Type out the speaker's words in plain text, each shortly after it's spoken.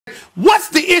What's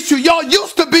the issue? Y'all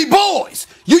used to be boys.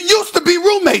 You used to be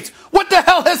roommates. What the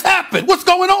hell has happened? What's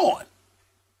going on?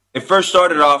 It first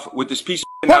started off with this piece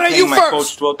of not paying my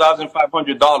coach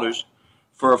 $12,500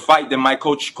 for a fight that my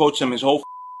coach coached him his whole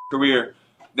career.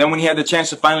 Then when he had the chance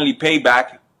to finally pay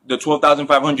back the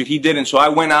 $12,500, he didn't. So I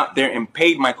went out there and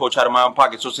paid my coach out of my own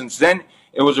pocket. So since then,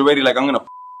 it was already like, I'm going to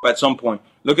at some point.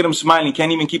 Look at him smiling.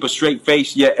 Can't even keep a straight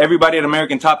face. Yet everybody at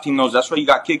American Top Team knows that's why you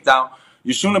got kicked out.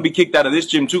 You're soon to be kicked out of this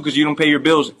gym, too, because you don't pay your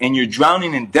bills. And you're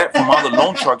drowning in debt from all the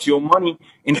loan sharks. Your money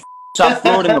in South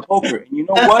Florida in the poker. And you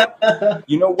know what?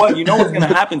 You know what? You know what's going to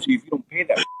happen to you if you don't pay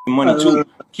that money, too.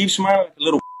 Keep smiling like a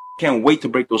little can't wait to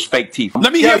break those fake teeth.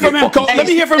 Let me hear from him, Let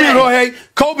me hear from him, Jorge.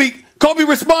 Colby,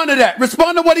 respond to that.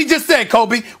 Respond to what he just said,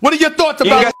 Colby. What are your thoughts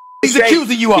about what he's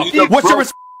accusing you of? What's your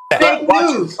response? Fake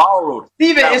news.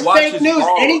 Steven, it's fake news.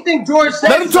 Anything George says.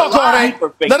 Let him talk,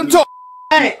 Jorge. Let him talk.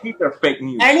 Hey, they're fake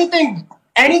news. Anything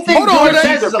Hold on, George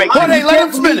says is a lie. Jorge,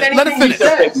 let him finish. Let him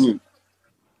finish.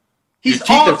 He's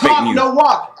all talk, no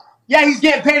walk. Yeah, he's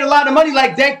getting paid a lot of money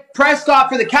like Dak Prescott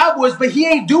for the Cowboys, but he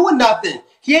ain't doing nothing.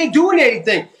 He ain't doing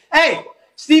anything. Hey,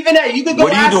 Stephen A., you can go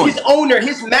ask his owner,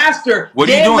 his master,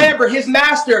 Dan Lambert, his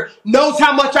master, knows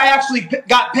how much I actually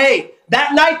got paid.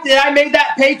 That night that I made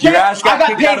that paycheck, I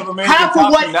got paid half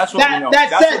of what that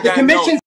said. The commission